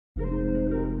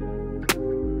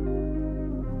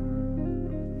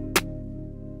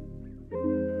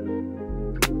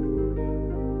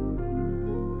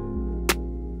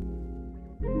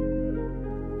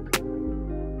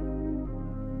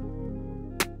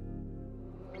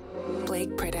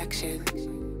Production.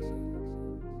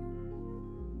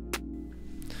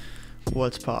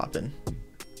 What's poppin'?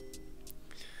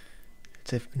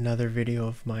 It's another video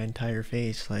of my entire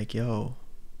face. Like, yo,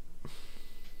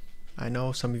 I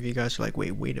know some of you guys are like,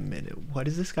 wait a minute, what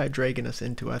is this guy dragging us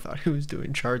into? I thought he was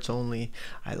doing charts only.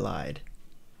 I lied.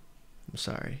 I'm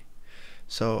sorry.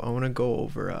 So I want to go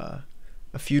over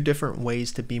a few different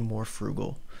ways to be more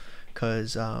frugal,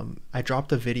 because I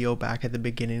dropped a video back at the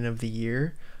beginning of the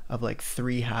year of like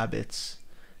 3 habits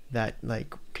that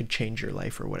like could change your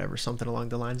life or whatever, something along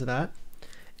the lines of that.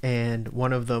 And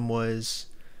one of them was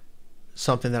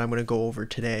something that I'm going to go over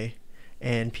today.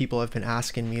 And people have been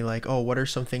asking me like, oh, what are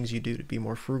some things you do to be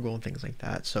more frugal and things like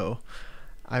that. So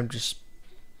I'm just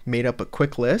made up a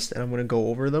quick list and I'm going to go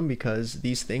over them, because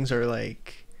these things are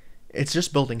like, it's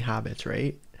just building habits,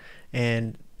 right?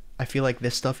 And I feel like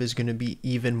this stuff is going to be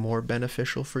even more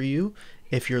beneficial for you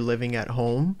if you're living at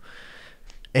home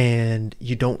and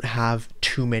you don't have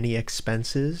too many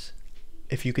expenses.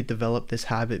 If you could develop this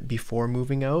habit before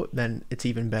moving out, then it's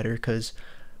even better, because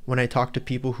when I talk to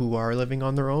people who are living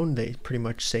on their own, they pretty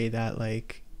much say that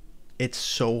like it's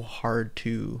so hard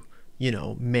to,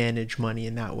 manage money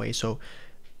in that way. So,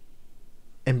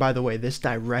 and by the way, this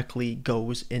directly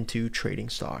goes into trading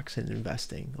stocks and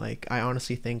investing. Like, I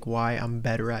honestly think why I'm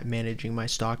better at managing my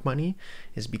stock money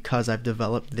is because I've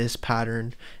developed this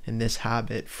pattern and this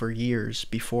habit for years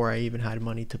before I even had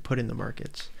money to put in the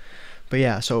markets. But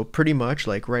yeah, so pretty much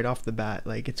like right off the bat,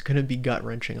 like it's going to be gut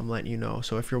wrenching, I'm letting you know.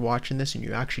 So if you're watching this and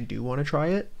you actually do want to try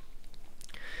it,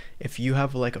 if you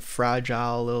have like a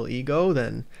fragile little ego,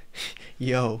 then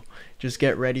yo, just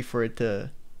get ready for it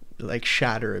to like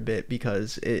shatter a bit,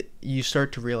 because you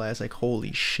start to realize like,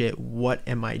 holy shit, what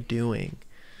am I doing?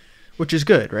 Which is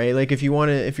good, right? Like if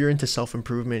you're into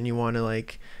self-improvement and you want to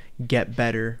like get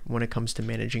better when it comes to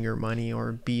managing your money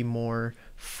or be more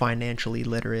financially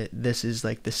literate, this is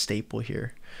like the staple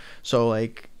here. So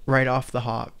like right off the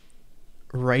hop,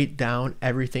 write down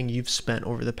everything you've spent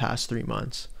over the past 3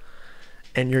 months.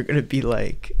 And you're going to be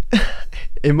like,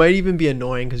 it might even be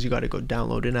annoying because you got to go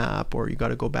download an app or you got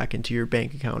to go back into your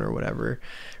bank account or whatever,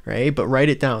 right? But write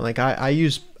it down. Like I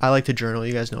like to journal.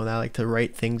 You guys know that. I like to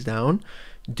write things down.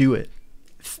 Do it.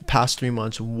 Past 3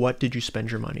 months, what did you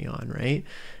spend your money on, right?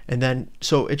 And then,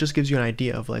 so it just gives you an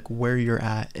idea of like where you're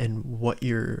at and what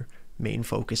your main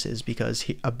focus is, because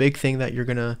a big thing that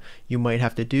you might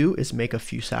have to do is make a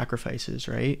few sacrifices,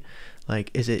 right?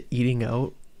 Like, is it eating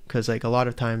out? Because like a lot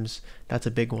of times that's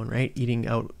a big one, right? Eating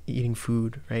out, eating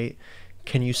food, right?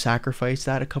 Can you sacrifice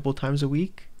that a couple times a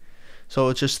week? So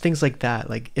it's just things like that.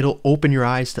 Like it'll open your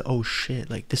eyes to, oh shit,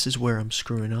 like this is where I'm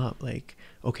screwing up. Like,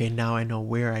 okay, now I know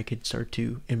where I could start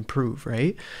to improve,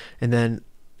 right? And then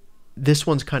this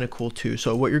one's kind of cool too.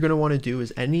 So what you're going to want to do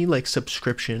is any like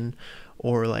subscription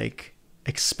or like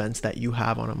expense that you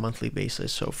have on a monthly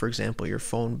basis. So for example, your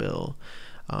phone bill,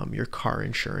 your car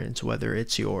insurance, whether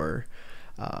it's your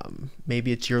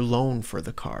maybe it's your loan for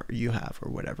the car you have or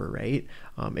whatever, right?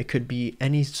 It could be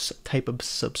any type of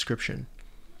subscription.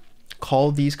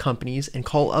 Call these companies and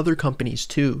call other companies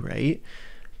too, right?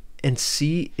 And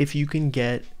see if you can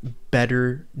get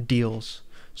better deals.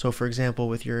 So for example,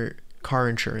 with your car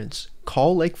insurance,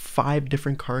 call like 5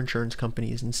 different car insurance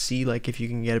companies and see like if you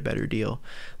can get a better deal.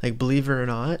 Like, believe it or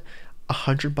not,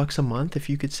 $100 a month, if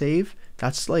you could save,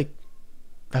 that's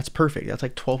perfect. That's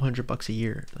like $1,200 a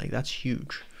year. Like, that's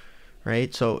huge,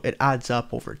 right? So it adds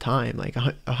up over time. Like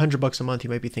 $100 a month, you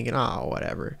might be thinking, oh,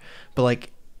 whatever. But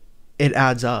like, it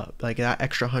adds up. Like that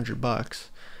extra $100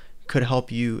 could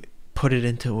help you put it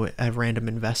into a random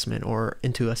investment or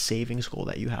into a savings goal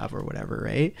that you have or whatever,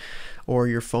 right? Or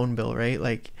your phone bill, right?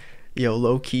 Like,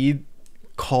 low key,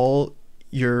 call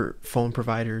your phone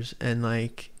providers and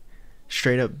like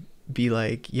straight up be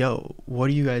like, yo, what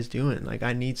are you guys doing? Like,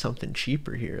 I need something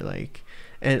cheaper here. Like,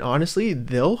 and honestly,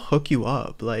 they'll hook you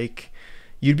up. Like,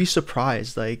 you'd be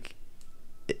surprised. Like,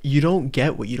 you don't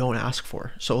get what you don't ask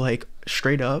for. So like,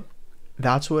 straight up,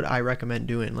 that's what I recommend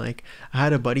doing. Like, I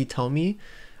had a buddy tell me,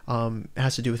 it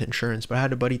has to do with insurance, but I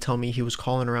had a buddy tell me he was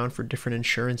calling around for different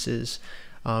insurances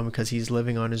because he's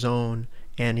living on his own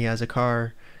and he has a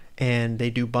car and they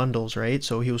do bundles, right?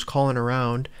 So he was calling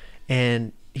around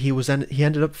and he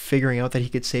ended up figuring out that he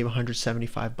could save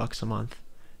 $175 a month.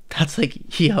 That's like,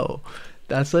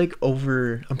 that's like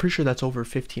I'm pretty sure that's over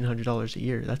 $1,500 a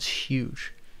year. That's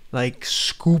huge. Like,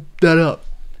 scoop that up.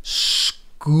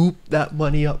 scoop that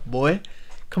money up, boy.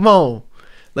 Come on.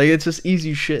 Like, it's just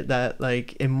easy shit that,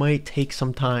 like, it might take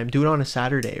some time. Do it on a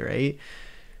Saturday, right?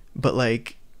 But,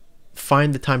 like,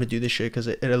 find the time to do this shit because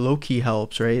it low-key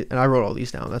helps, right? And I wrote all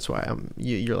these down. That's why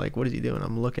you're like, what is he doing?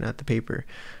 I'm looking at the paper.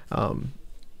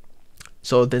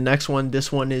 So the next one,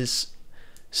 this one is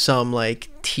some, like,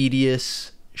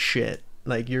 tedious shit.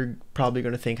 Like, you're probably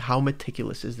going to think, how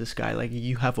meticulous is this guy? Like,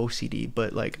 you have OCD,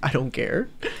 but, like, I don't care.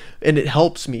 And it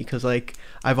helps me because, like,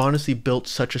 I've honestly built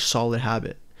such a solid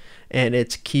habit. And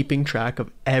it's keeping track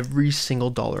of every single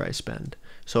dollar I spend.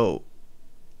 So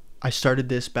I started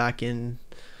this back in,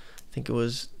 I think it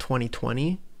was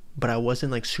 2020, but I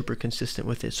wasn't, like, super consistent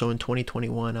with it. So in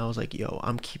 2021, I was like, yo,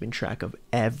 I'm keeping track of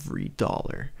every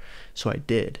dollar. So I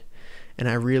did. And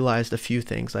I realized a few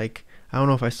things, like, I don't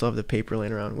know if I still have the paper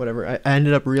laying around, whatever. I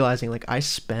ended up realizing, like, I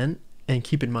spent, and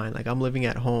keep in mind, like, I'm living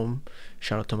at home.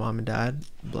 Shout out to mom and dad,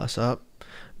 bless up.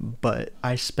 But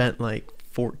I spent like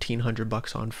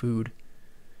 $1,400 on food.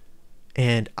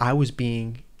 And I was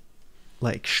being,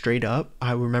 like, straight up,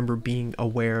 I remember being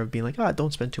aware of being like,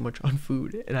 don't spend too much on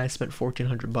food. And I spent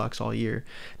 $1,400 all year.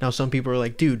 Now, some people are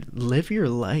like, dude, live your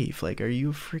life. Like, are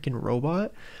you a freaking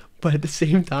robot? But at the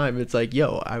same time, it's like,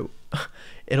 yo,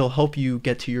 it'll help you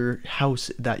get to your house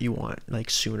that you want,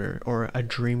 like, sooner, or a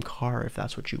dream car if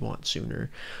that's what you want, sooner,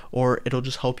 or it'll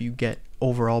just help you get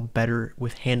overall better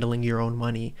with handling your own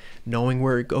money. Knowing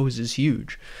where it goes is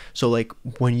huge. So, like,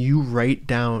 when you write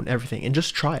down everything and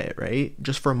just try it, right,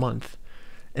 just for a month,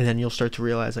 and then you'll start to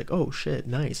realize, like, oh shit,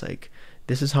 nice, like,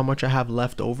 this is how much I have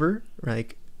left over,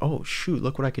 like, oh shoot,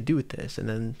 look what I could do with this. And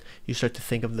then you start to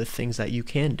think of the things that you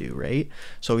can do, right?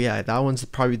 So yeah, that one's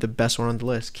probably the best one on the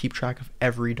list. Keep track of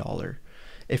every dollar.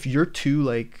 If you're too,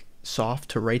 like, soft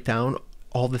to write down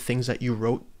all the things that you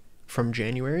wrote from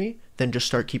January, then just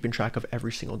start keeping track of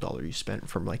every single dollar you spent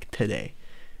from, like, today.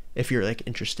 If you're, like,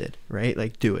 interested, right?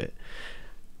 Like, do it.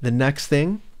 The next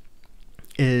thing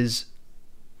is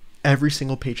every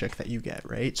single paycheck that you get,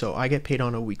 right? So I get paid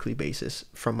on a weekly basis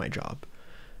from my job.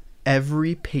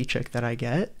 Every paycheck that I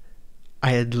get,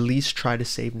 I at least try to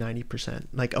save 90%.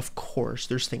 Like, of course,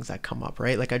 there's things that come up,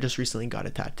 right? Like, I just recently got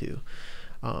a tattoo.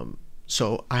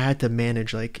 So I had to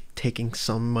manage, like, taking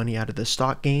some money out of the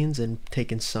stock gains and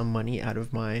taking some money out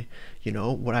of my, you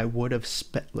know, what I would have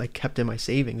spent, like, kept in my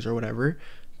savings or whatever,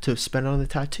 to spend on the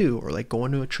tattoo, or, like,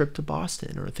 going to a trip to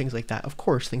Boston or things like that. Of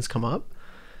course, things come up.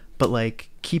 But, like,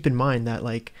 keep in mind that,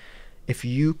 like, if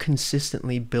you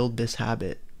consistently build this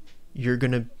habit, you're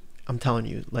going to, I'm telling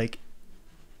you, like,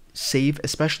 save,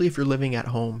 especially if you're living at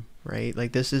home, right?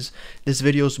 Like, this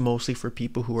video is mostly for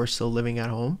people who are still living at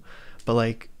home, but,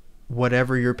 like,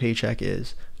 whatever your paycheck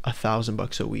is,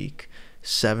 $1,000 a week,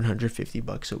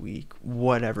 $750 a week,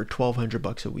 whatever,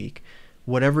 $1,200 a week,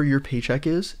 whatever your paycheck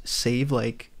is, save,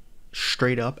 like,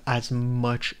 straight up as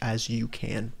much as you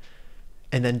can,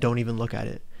 and then don't even look at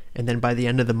it. And then by the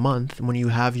end of the month, when you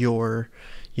have your,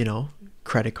 you know,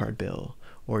 credit card bill,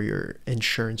 or your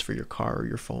insurance for your car, or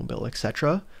your phone bill,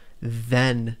 etc.,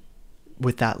 then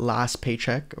with that last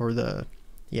paycheck, or the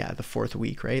fourth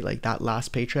week, right, like that last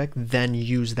paycheck, then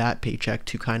use that paycheck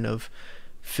to kind of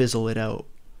fizzle it out.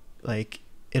 Like,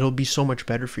 it'll be so much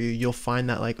better for you. You'll find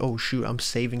that, like, oh shoot, I'm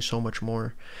saving so much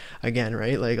more. Again,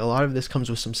 right, like, a lot of this comes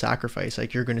with some sacrifice.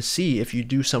 Like, you're gonna see, if you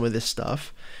do some of this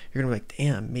stuff, you're gonna be like,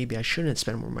 damn, maybe I shouldn't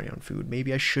spend more money on food,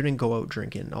 maybe I shouldn't go out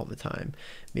drinking all the time,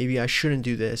 maybe I shouldn't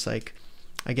do this. Like,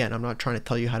 again, I'm not trying to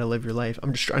tell you how to live your life.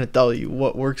 I'm just trying to tell you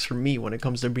what works for me when it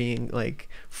comes to being, like,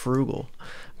 frugal.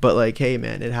 But, like, hey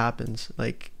man, it happens.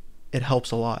 Like, it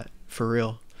helps a lot, for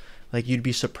real. Like, you'd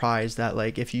be surprised that,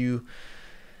 like, if you,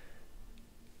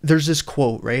 there's this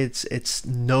quote, right? It's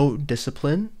no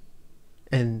discipline,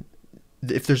 and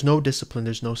if there's no discipline,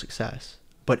 there's no success.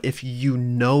 But if you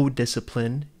know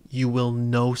discipline, you will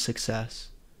know success.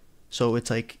 So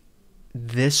it's like,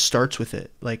 this starts with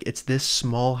it. Like, it's this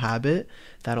small habit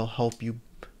that'll help you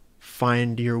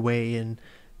find your way, and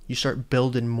you start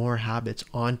building more habits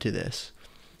onto this.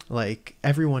 Like,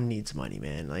 everyone needs money,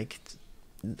 man. Like,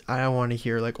 I don't want to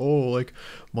hear, like, oh, like,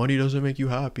 money doesn't make you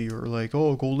happy, or like,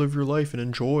 oh, go live your life and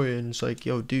enjoy. And it's like,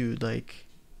 yo, dude, like,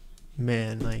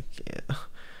 man, like, yeah.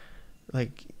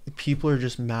 Like, people are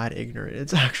just mad ignorant.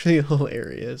 It's actually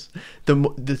hilarious.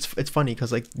 It's funny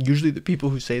because, like, usually the people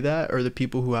who say that are the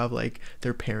people who have, like,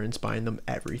 their parents buying them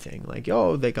everything. Like,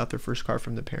 oh, they got their first car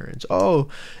from their parents. Oh,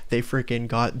 they freaking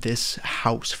got this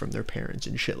house from their parents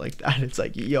and shit like that. It's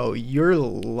like, yo, you're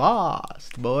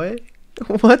lost, boy.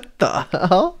 What the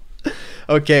hell?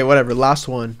 Okay, whatever. Last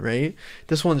one, right?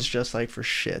 This one's just, like, for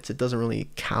shits. It doesn't really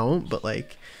count, but,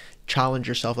 like, challenge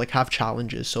yourself. Like, have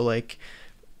challenges. So, like,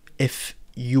 if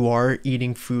you are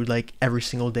eating food like every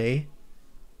single day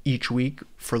each week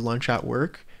for lunch at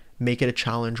work, make it a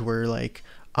challenge where like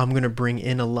I'm gonna bring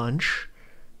in a lunch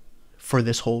for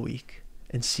this whole week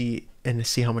and see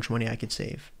how much money I could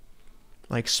save.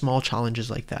 Like small challenges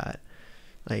like that.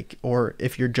 Like, or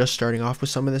if you're just starting off with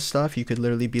some of this stuff, you could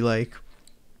literally be like,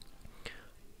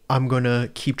 I'm gonna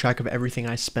keep track of everything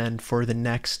I spend for the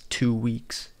next 2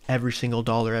 weeks, every single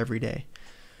dollar every day.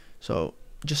 So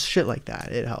just shit like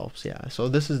that, it helps. Yeah, so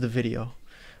this is the video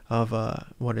of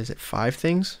what is it,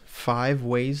 5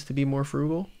 ways to be more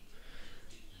frugal.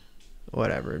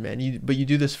 Whatever, man. But you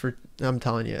do this for, I'm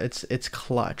telling you, it's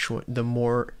clutch. The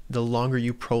longer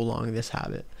you prolong this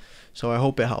habit. So I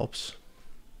hope it helps.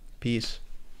 Peace.